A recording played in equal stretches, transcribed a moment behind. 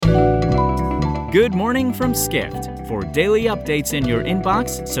Good morning from Skift. For daily updates in your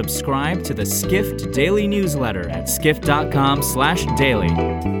inbox, subscribe to the Skift Daily newsletter at skift.com/daily.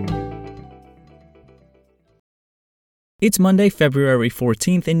 It's Monday, February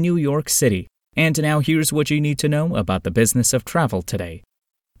 14th in New York City. And now here's what you need to know about the business of travel today.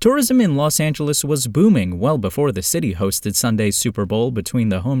 Tourism in Los Angeles was booming well before the city hosted Sunday's Super Bowl between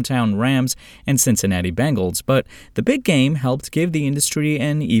the hometown Rams and Cincinnati Bengals, but the big game helped give the industry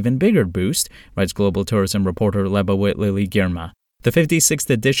an even bigger boost, writes global tourism reporter Lebawit Lily Girma. The 56th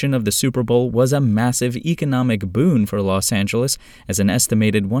edition of the Super Bowl was a massive economic boon for Los Angeles, as an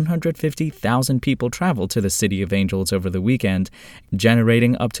estimated 150,000 people traveled to the City of Angels over the weekend,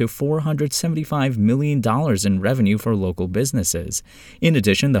 generating up to $475 million in revenue for local businesses. In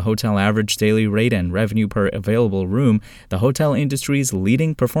addition, the hotel average daily rate and revenue per available room, the hotel industry's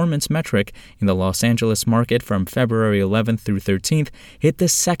leading performance metric in the Los Angeles market from February 11th through 13th, hit the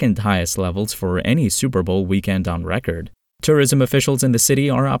second highest levels for any Super Bowl weekend on record. Tourism officials in the city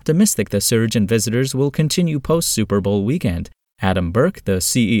are optimistic the surge in visitors will continue post-Super Bowl weekend. Adam Burke, the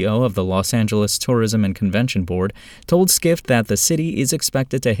CEO of the Los Angeles Tourism and Convention Board, told Skift that the city is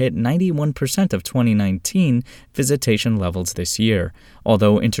expected to hit 91% of 2019 visitation levels this year.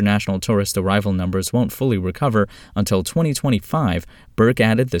 Although international tourist arrival numbers won't fully recover until 2025, Burke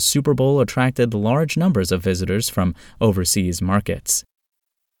added the Super Bowl attracted large numbers of visitors from overseas markets.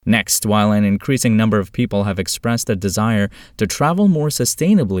 Next, while an increasing number of people have expressed a desire to travel more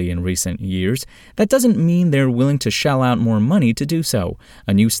sustainably in recent years, that doesn't mean they're willing to shell out more money to do so.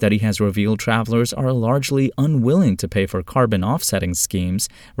 A new study has revealed travelers are largely unwilling to pay for carbon offsetting schemes,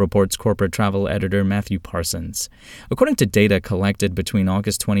 reports corporate travel editor Matthew Parsons. According to data collected between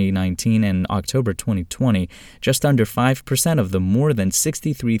August 2019 and October 2020, just under 5% of the more than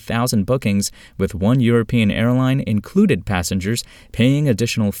 63,000 bookings with one European airline included passengers paying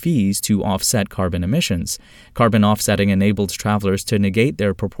additional fees to offset carbon emissions. Carbon offsetting enables travelers to negate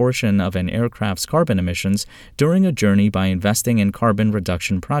their proportion of an aircraft's carbon emissions during a journey by investing in carbon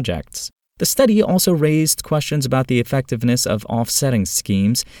reduction projects. The study also raised questions about the effectiveness of offsetting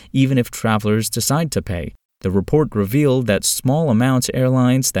schemes, even if travelers decide to pay. The report revealed that small amounts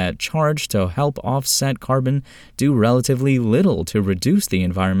airlines that charge to help offset carbon do relatively little to reduce the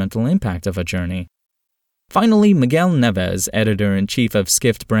environmental impact of a journey. Finally, Miguel Neves, editor-in-chief of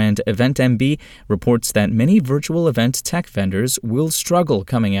Skift brand EventMB, reports that many virtual event tech vendors will struggle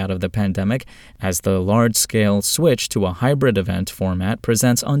coming out of the pandemic as the large-scale switch to a hybrid event format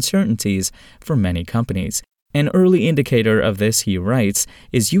presents uncertainties for many companies. An early indicator of this, he writes,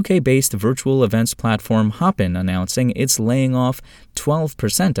 is UK-based virtual events platform Hopin announcing it's laying off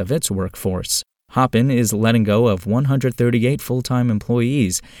 12% of its workforce. Hopin is letting go of 138 full-time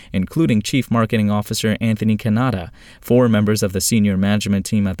employees, including Chief Marketing Officer Anthony Canada, 4 members of the senior management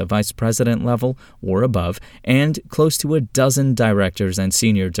team at the vice president level or above, and close to a dozen directors and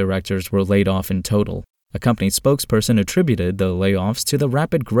senior directors were laid off in total. A company spokesperson attributed the layoffs to the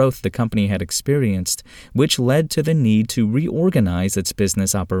rapid growth the company had experienced, which led to the need to reorganize its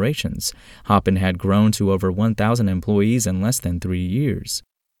business operations. Hopin had grown to over 1,000 employees in less than 3 years.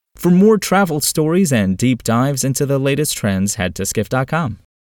 For more travel stories and deep dives into the latest trends, head to skift.com.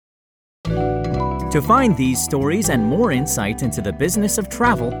 To find these stories and more insight into the business of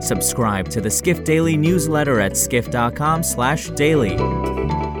travel, subscribe to the Skift Daily newsletter at skift.com/daily.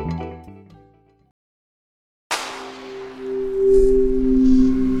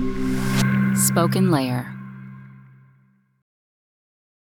 Spoken Layer.